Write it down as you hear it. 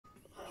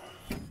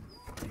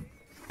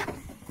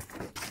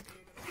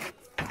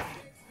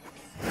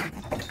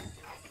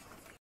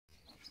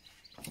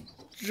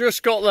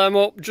just got them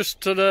up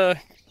just to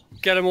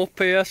get them up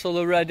here so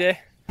they're ready.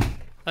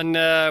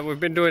 And we've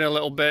been doing a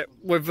little bit.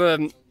 We're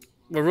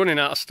running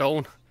out of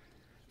stone,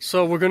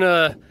 so we're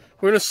gonna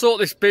sort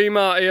this beam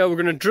out here. We're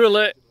gonna drill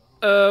it.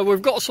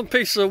 We've got some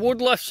pieces of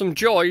wood left, some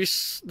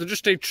joists. They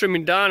just need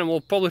trimming down, and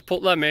we'll probably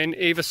put them in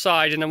either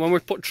side. And then when we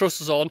put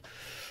trusses on,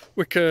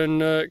 we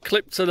can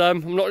clip to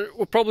them.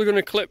 We're probably going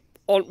to clip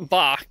on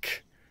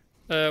back.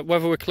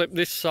 Whether we clip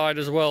this side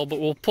as well, but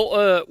we'll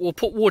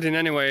put wood in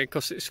anyway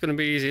because it's going to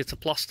be easier to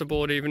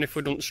plasterboard even if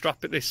we don't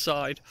strap it this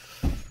side.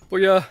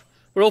 But yeah,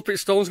 we're hoping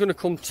stone's going to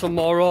come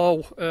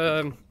tomorrow.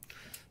 So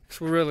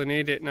we really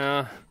need it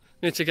now.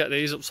 Need to get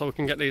these up so we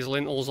can get these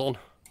lintels on.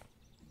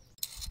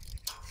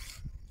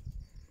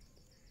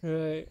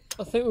 Right,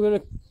 I think we're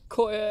going to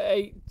cut it at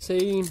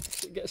 18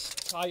 so it gets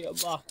tighter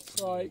back. It's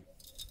like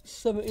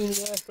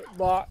 17.5 at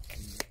back.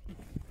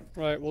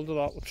 Right, we'll do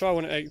that. We'll try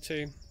one at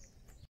 18.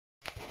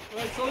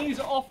 Right, so these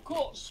are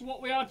offcuts,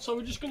 what we had, so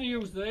we're just going to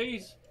use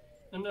these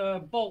and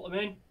bolt them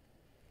in.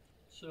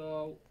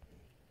 So,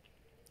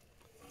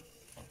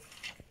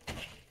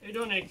 it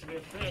don't need to be a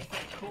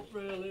perfect cut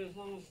really, as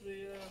long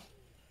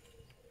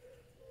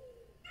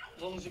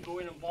as you go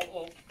in and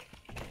bolt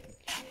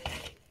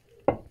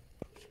up.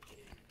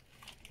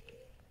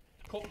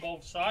 Cut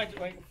both sides,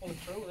 it ain't fully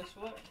through this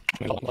way.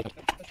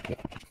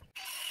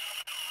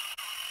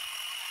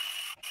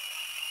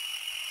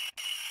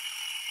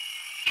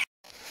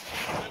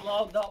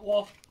 Loud that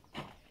was.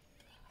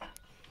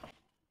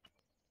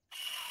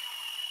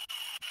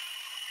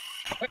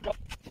 Right,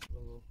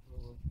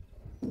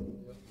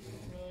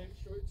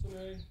 show it to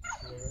me.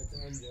 Right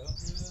hand, yeah.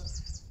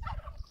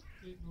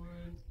 Keep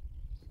going.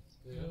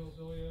 Yeah.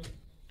 So yeah.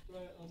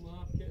 Right, I'll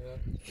mark it.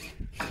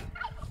 Yeah.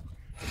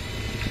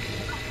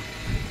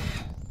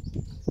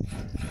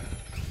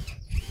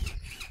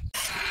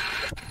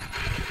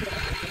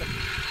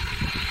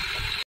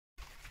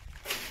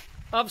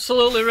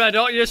 Absolutely red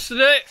hot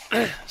yesterday.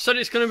 Said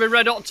it's going to be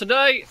red hot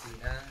today.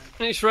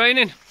 And it's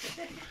raining.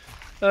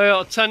 I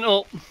got a tent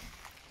up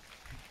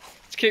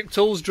to keep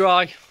tools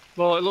dry,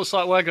 but it looks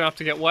like we're going to have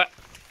to get wet.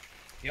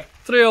 Yep.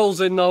 3 holes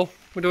in though.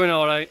 We're doing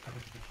all right.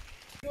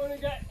 You're going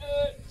to get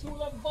 2 of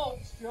them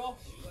bolts, Josh.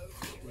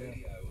 Yeah.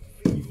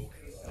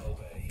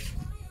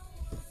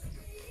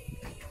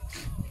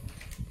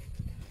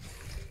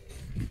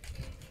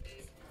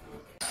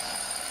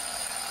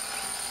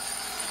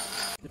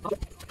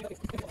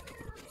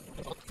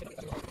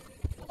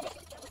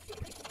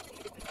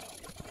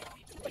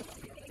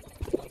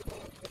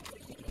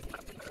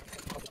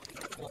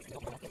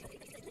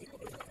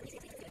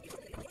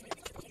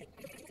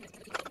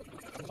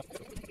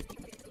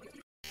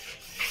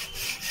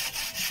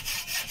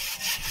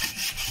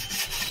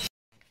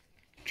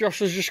 Josh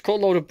has just cut a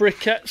load of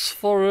briquettes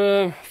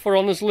for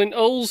on his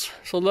lintels,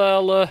 so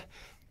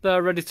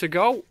they're ready to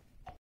go.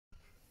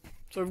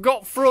 So we've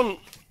got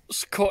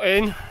fronts cut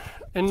in,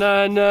 and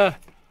then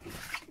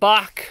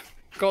back,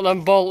 got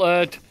them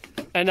bolted,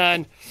 and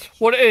then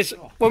what it is,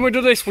 when we do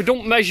this, we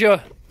don't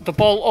measure the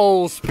bolt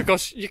holes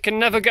because you can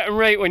never get them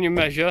right when you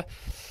measure.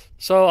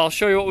 So I'll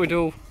show you what we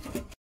do.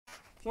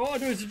 So what I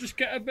do is I just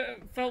get a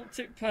bit of felt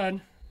tip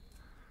pen,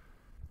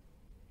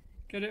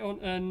 get it on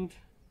end.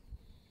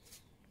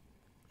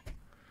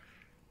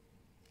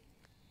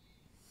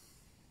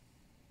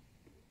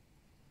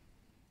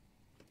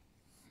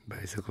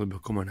 Basically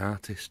become an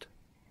artist.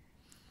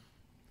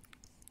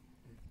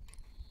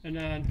 And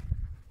then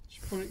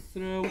just put it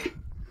through.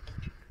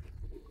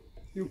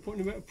 You're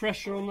putting a bit of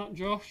pressure on that,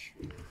 Josh.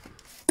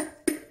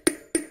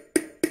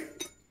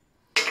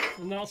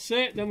 And that's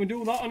it. Then we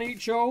do that on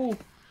each hole.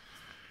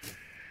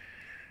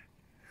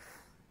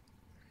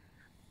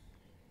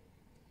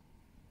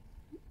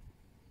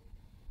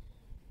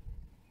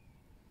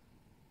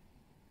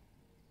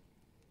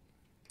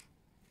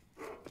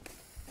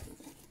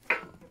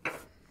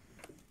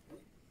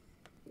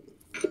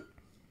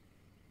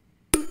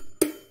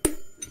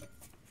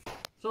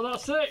 So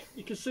that's it.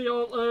 You can see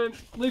all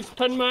leaves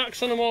pen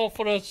marks on them all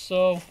for us,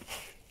 so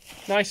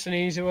nice and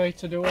easy way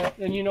to do it.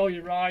 Then you know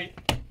you're right.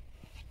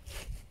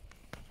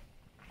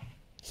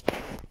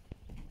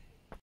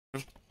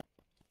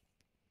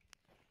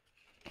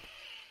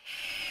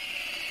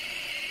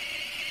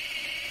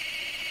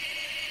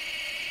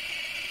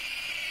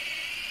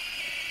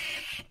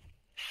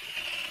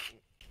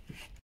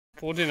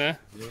 Wood in there.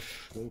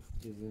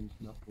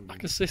 I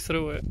can see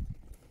through it.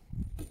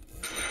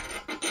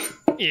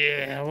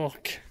 Yeah,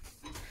 look.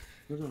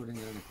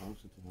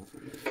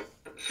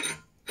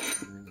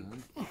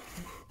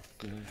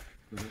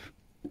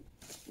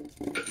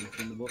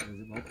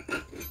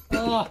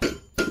 Oh.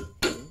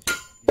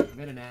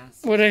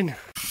 We're in.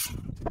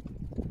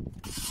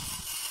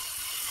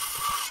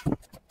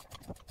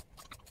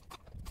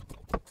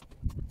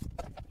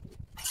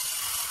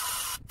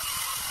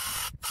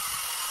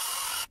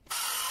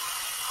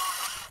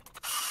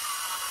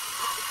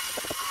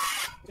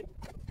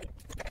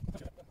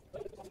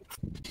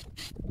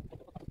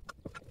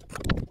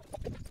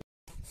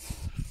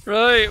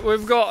 Right,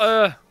 we've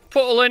got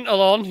put a lintel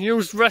on,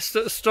 used the rest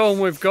of the stone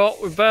we've got,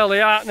 we're barely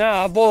out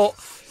now, but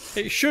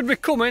It should be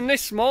coming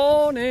this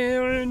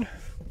morning.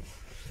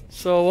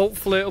 So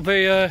hopefully it'll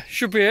be,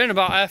 should be here in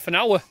about half an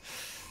hour.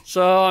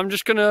 So I'm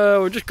just gonna,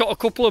 we've just got a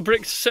couple of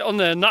bricks to sit on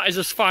there, and that is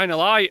as final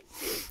height.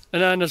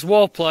 And then there's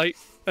wall plate,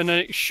 and then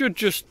it should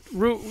just,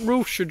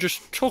 roof should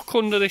just tuck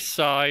under this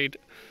side,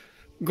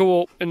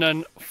 go up, and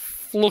then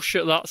flush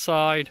at that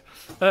side.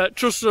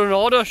 Trusted and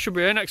order, should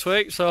be here next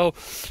week. So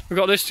we've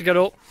got this to get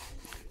up.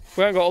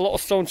 We haven't got a lot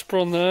of stone to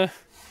put on there.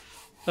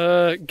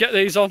 Get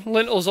these on,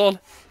 lintels on,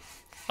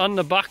 and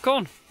the back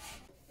on.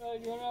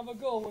 You want to have a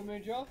go with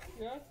me, Joe?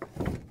 Yeah?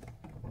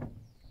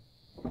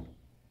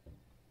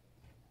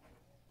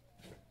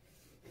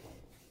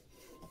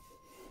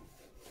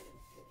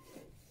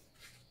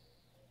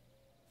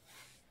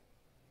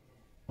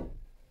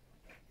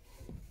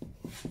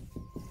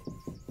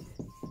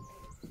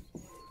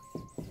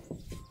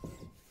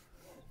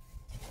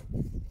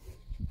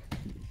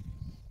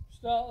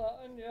 Start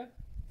that in, yeah?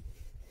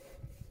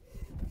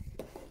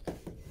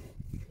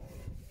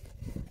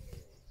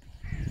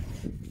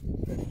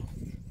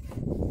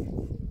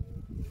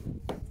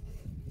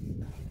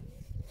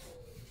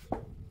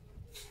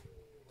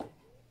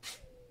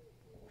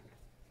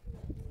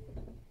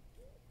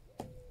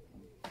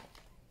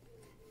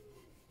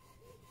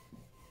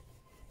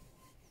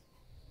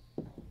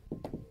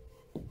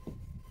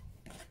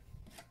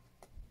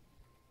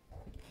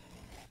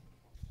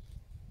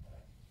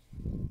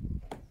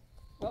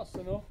 That's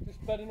enough,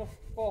 just bed enough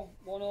for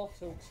one or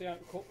two because you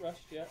haven't cut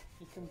rest yet.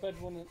 You can bed a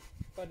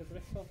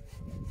brick on.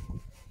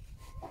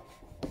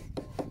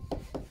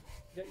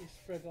 Get your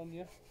spread on,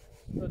 yeah?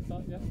 Spread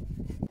that, yeah?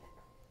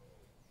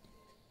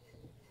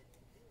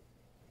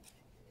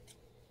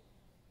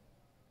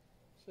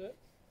 That's it.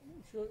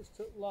 Make sure it's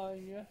tucked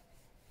line, yeah?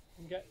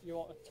 And get, you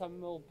want a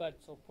 10mm bed,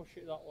 so push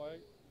it that way.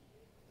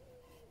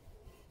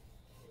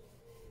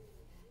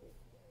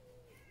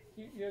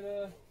 Keep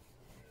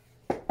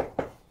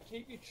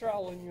your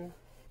trowel in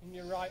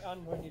your right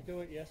hand when you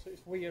do it, yeah, so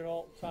it's with you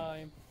all the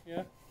time,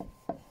 yeah?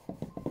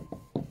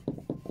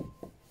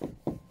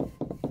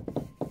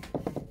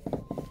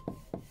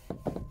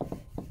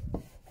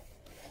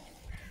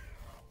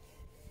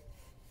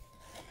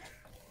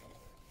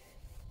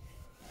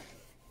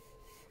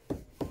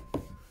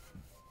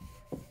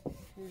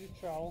 Use your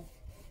trowel,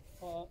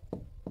 like that.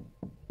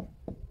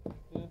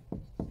 Yeah.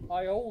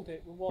 I hold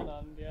it with one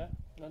hand, yeah,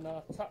 and then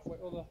I tap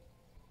with other.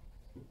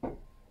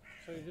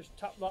 So you just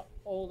tap that,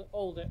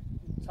 hold it,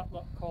 and tap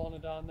that corner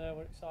down there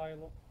where it's high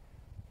up.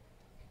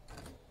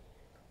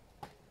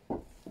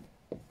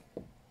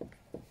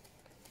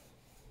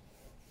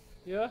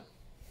 Yeah?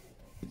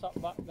 Tap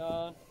back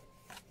down,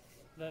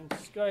 then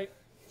scrape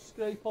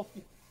off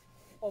your,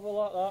 over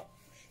like that,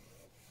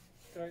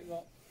 scrape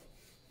that.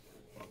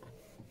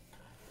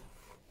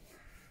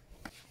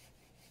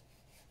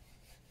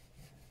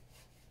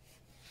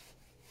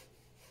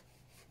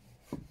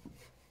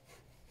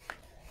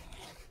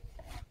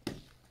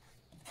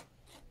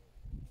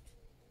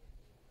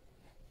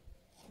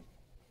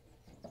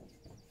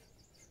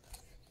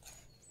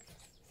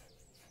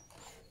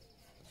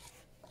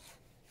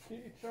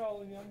 Get your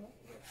trowel in your hand.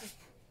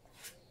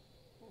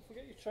 Don't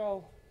forget your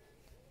trowel.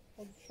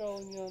 Hold the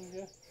trowel in your hand,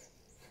 yeah?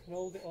 And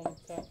hold it on and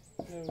tap.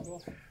 There we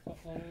go. Tap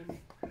that in.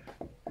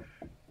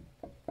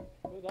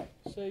 Look at that.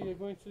 See, you're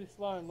going to this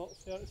line, look.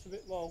 See how it's a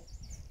bit low.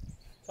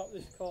 Tap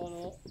this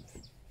corner up.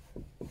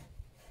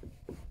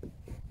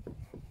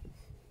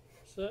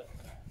 That's it.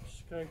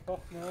 Scrape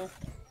off now.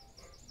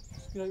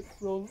 Scrape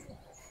front.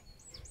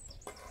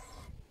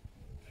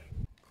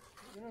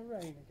 It's going to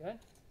rain again.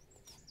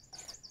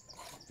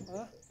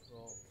 Huh?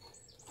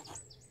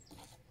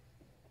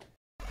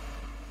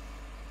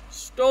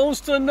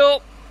 Stones turned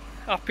up.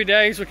 Happy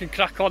days, we can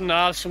crack on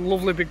now. There's some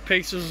lovely big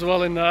pieces as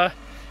well in there.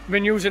 I've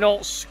been using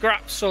all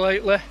scraps so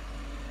lately,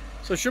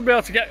 so should be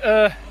able to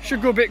get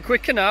should go a bit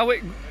quicker now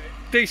with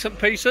decent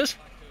pieces.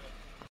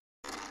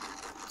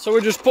 So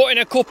we're just putting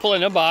a couple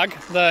in a bag,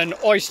 then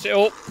hoist it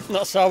up, and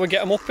that's how we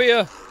get them up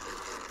here.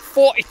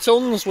 40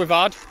 tons we've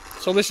had,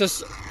 so this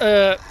is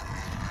we'll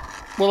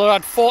have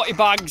had 40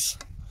 bags,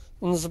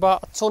 and there's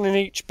about a ton in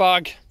each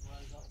bag.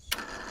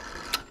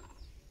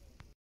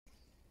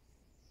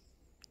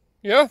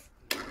 Yeah.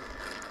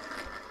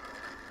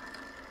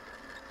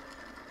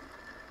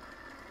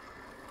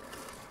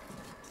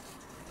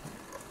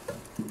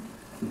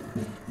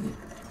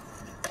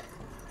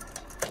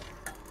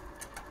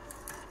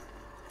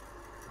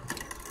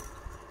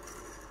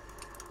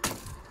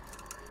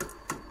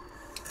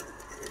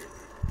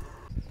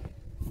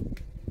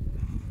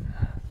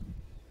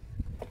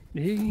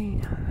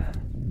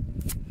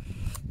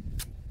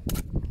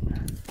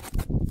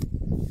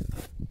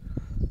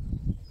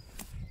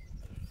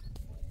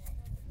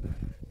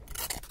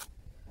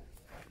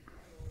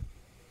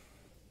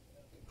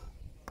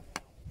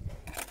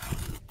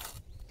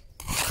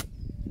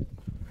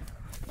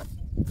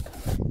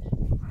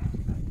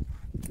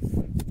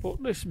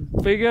 Put this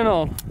big one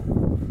on.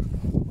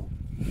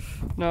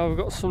 Now we've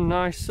got some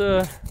nice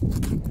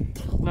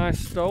nice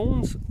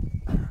stones.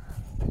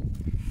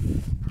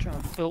 Try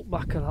and fill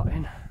back of that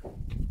in.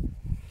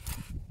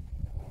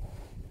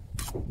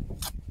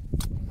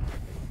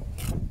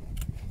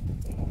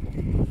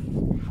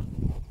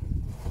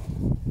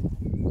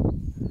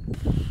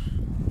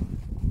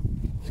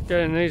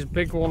 getting these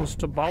big ones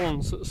to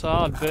balance. It's a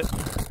hard bit.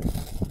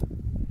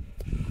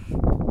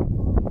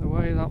 They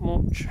weigh that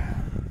much.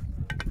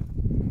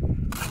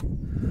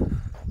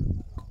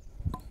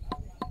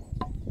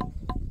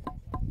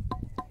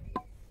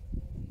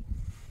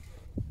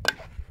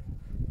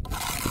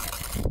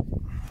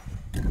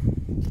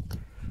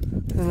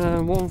 And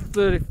then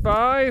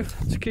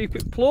 135 to keep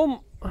it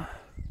plump.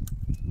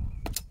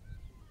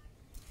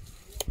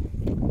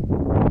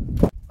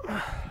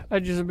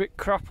 Edge is a bit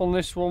crap on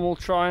this one. We'll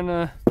try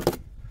and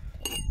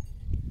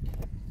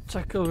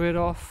take a bit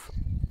off.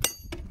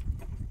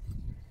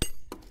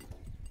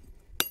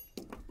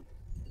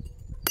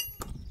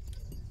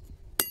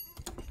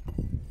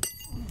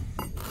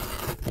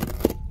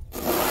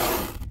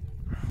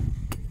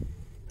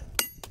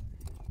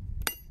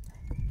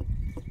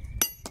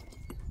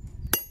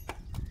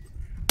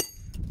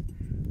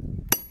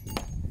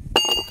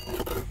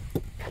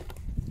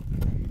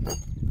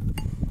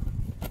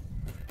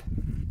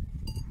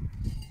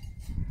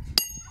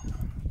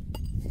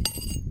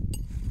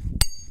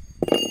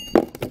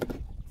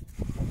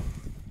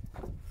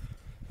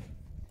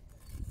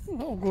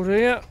 Not good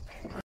here.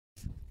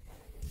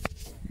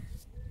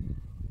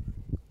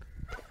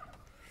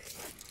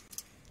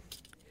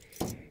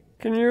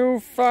 Can you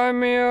find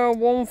me a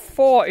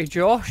 140,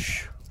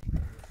 Josh?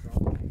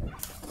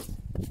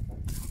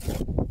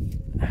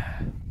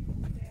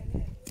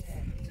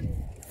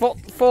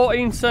 What,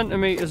 14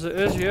 centimetres it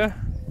is, yeah?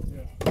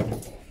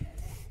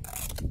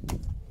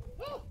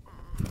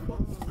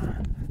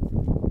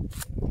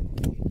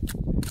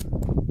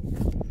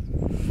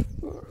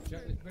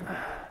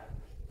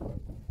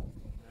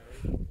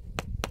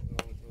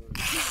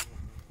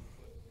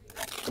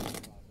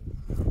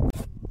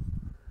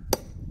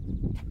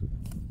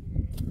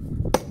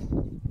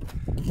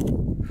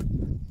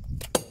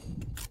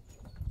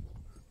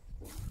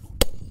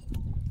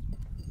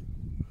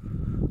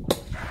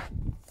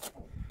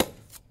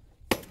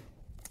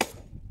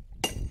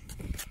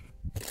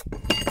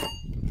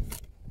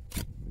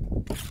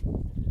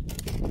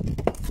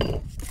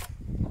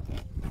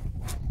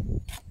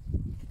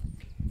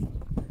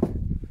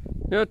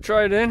 Yeah,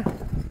 try it in.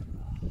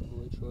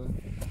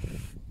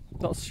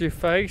 That's your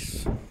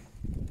face.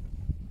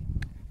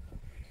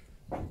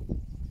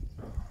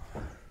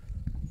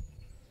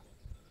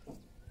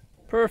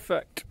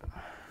 Perfect.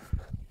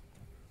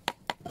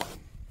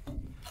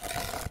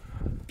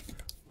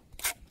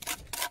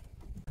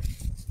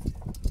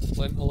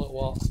 Lintel at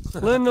what?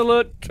 Lintel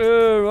at, I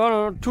don't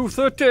know,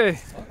 230.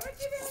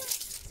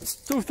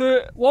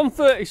 230,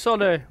 130,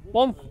 sorry.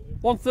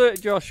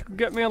 130, Josh.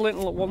 Get me a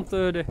lintel at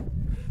 130.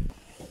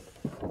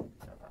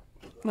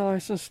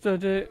 Nice and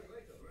steady.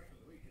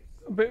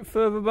 A bit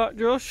further back,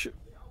 Josh.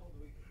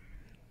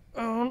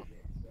 On.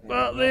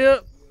 Back there.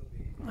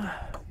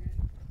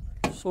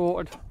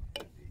 Sorted.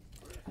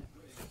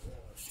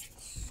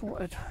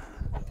 Sorted.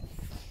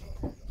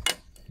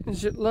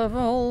 Is it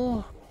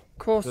level? Of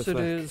course it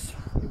is. Is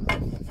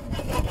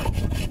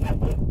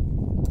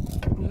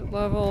it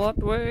level that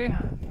way?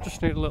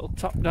 Just need a little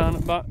tap down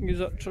at back, gives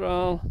that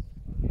trial.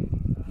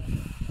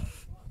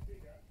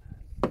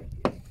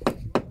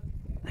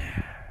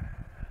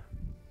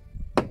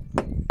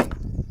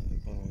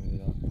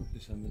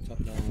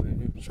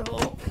 So,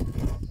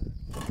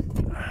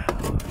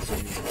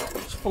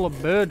 it's full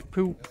of bird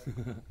poop.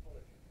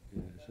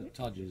 Yeah, it's a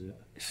tudge, is it?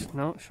 It's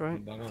not, it's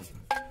right. Bang on.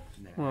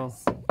 Well,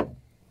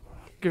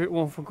 give it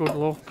one for good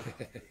luck.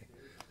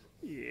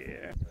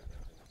 Yeah.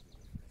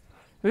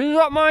 Is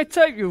that my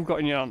tape you've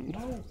got in your hand?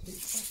 Oh,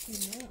 it's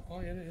fucking not.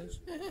 Oh, yeah, it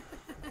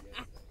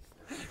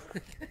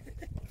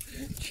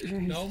is.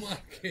 No,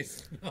 Mark,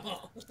 it's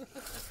not.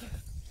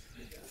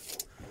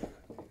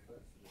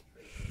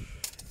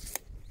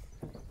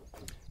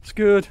 It's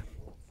good.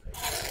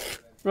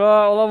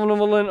 Right, I'll have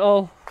another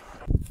lintel.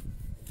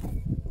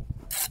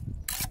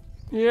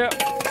 Yeah.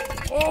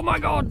 Oh my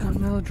god! I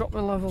nearly dropped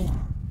my level.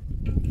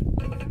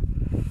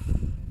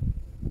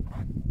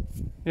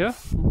 Yeah?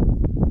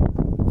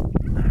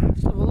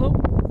 Let's have a look.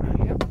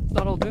 Yep,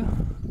 that'll do.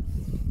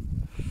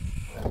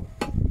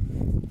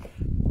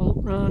 I'll look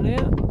round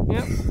here.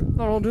 Yep,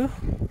 that'll do.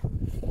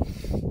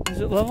 Is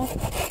it level?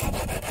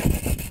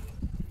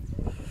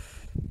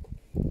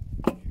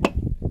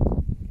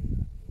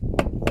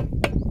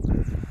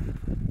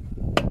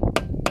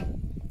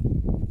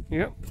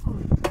 Yep.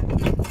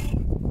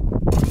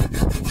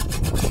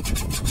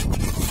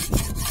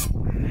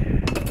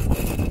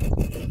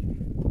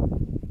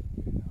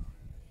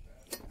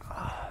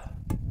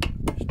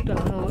 Just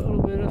down a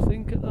little bit, I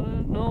think.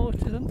 No, it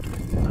isn't.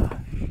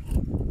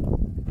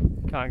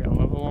 Can't get a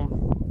level one.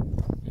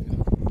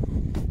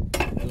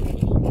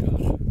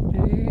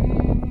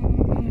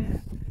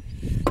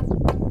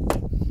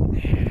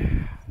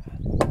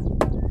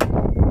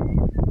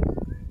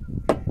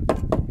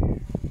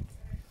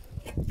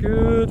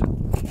 Good.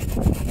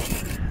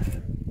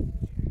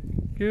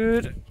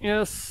 Good.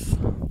 Yes,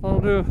 I'll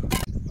do.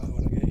 I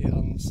want to get your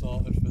hands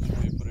sorted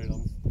before you put it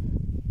on.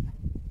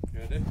 You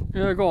ready?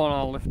 Yeah, go on,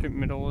 I'll lift it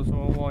middle as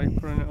well while you're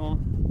putting it on.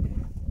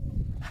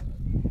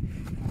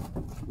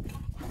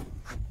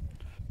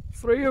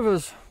 Three of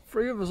us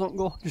don't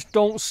go. Just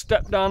don't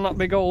step down that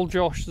big hole,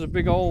 Josh. There's a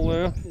big hole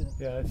there.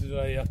 Yeah, this is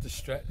where you have to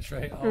stretch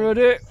straight out. You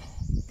ready?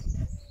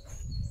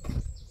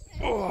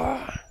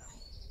 Yeah,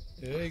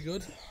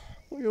 good.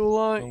 What you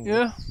like?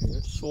 Yeah?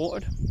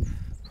 Sorted.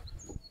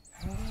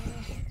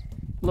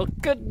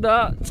 Look at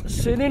that.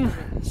 Sitting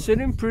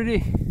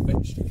pretty.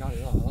 Bitch to carry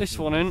that. This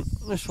one in.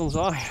 This one's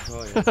high.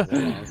 Oh, yeah. That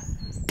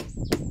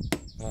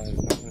is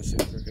not going to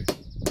sit pretty.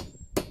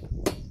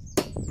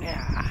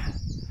 Yeah.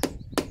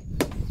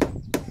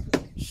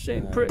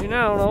 Sitting pretty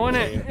now, though,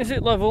 isn't it? Is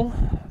it level?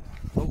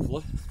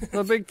 Hopefully.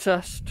 A big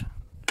test.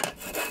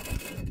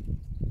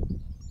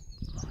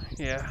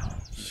 Yeah,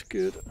 it's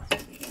good.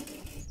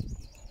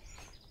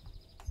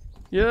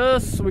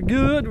 Yes, we're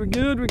good.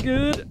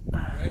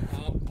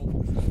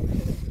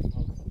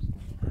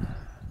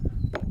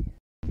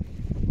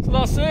 So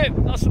that's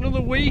it. That's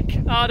another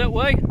week hard at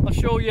way. I'll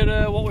show you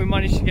what we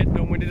managed to get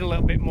done. We did a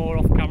little bit more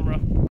off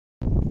camera.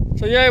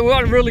 So yeah, we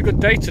had a really good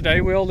day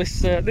today. We all this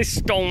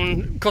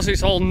stone, because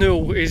it's all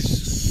new,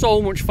 is so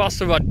much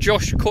faster. We've had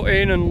Josh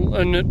cutting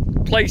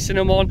and placing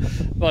them on.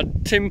 We've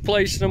had Tim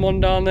placing them on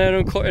down there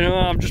and cutting them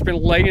out. I've just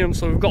been laying them,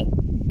 so we've got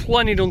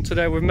plenty done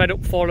today. We've made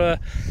up for a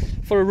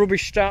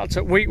rubbish start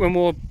at week when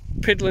we were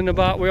piddling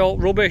about with all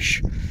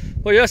rubbish.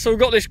 But yeah, so we've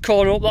got this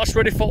corner up, that's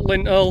ready for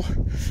lintel.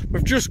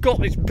 We've just got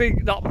this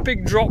big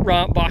drop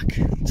right back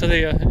to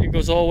there. It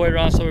goes all the way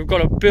around, so we've got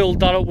to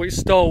build that up with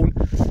stone,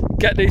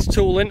 get these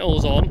two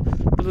lintels on.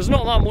 But there's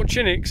not that much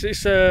in it, because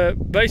it's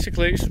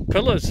basically it's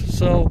pillars.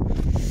 So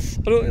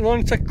it'll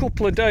only take a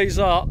couple of days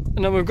that,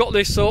 and then we've got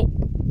this up.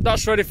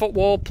 That's ready for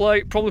wall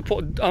plate. Probably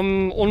put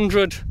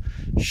 100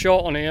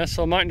 short on here,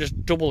 so I might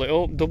just double it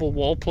up, double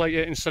wall plate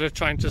it instead of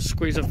trying to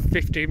squeeze a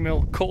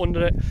 50mm cut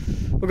under it.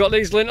 We've got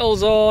these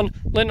lintels on,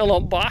 lintel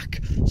on back,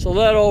 so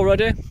they're all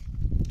ready.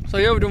 So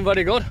yeah, we've done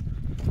very good.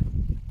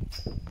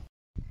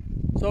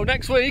 So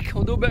next week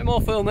we'll do a bit more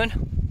filming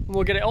and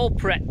we'll get it all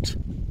prepped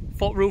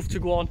for roof to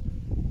go on.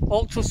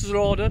 All trusses are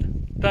ordered.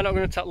 They're not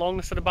going to take long.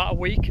 They said about a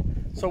week.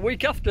 So a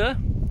week after,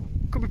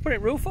 could be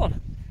putting roof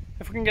on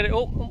if we can get it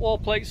up, wall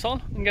plates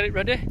on, and get it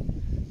ready.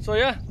 So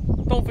yeah,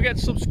 don't forget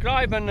to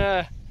subscribe, and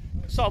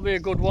that'll be a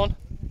good one.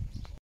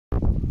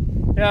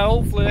 Yeah,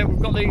 hopefully we've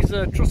got these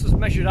trusses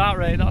measured out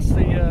right. That's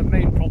the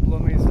main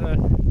problem, is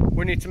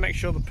we need to make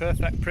sure they're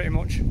perfect pretty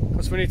much,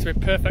 because we need to be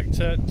perfect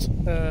at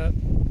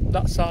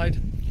that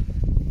side.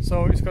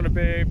 So it's going to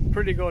be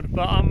pretty good.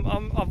 But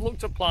I've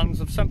looked at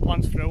plans, I've sent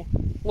plans through,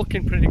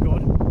 looking pretty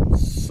good.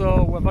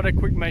 So we've had a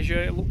quick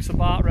measure, it looks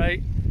about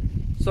right.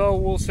 So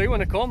we'll see when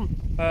they come.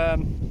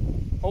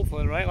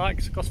 Hopefully right, like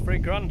it's cost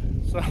 $3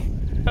 grand. So,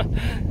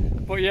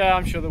 but yeah,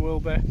 I'm sure there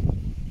will be.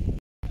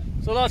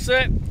 So that's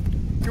it.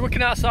 If you're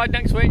working outside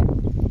next week,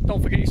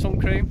 don't forget your sun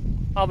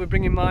cream. I'll be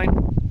bringing mine.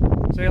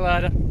 See you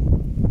later.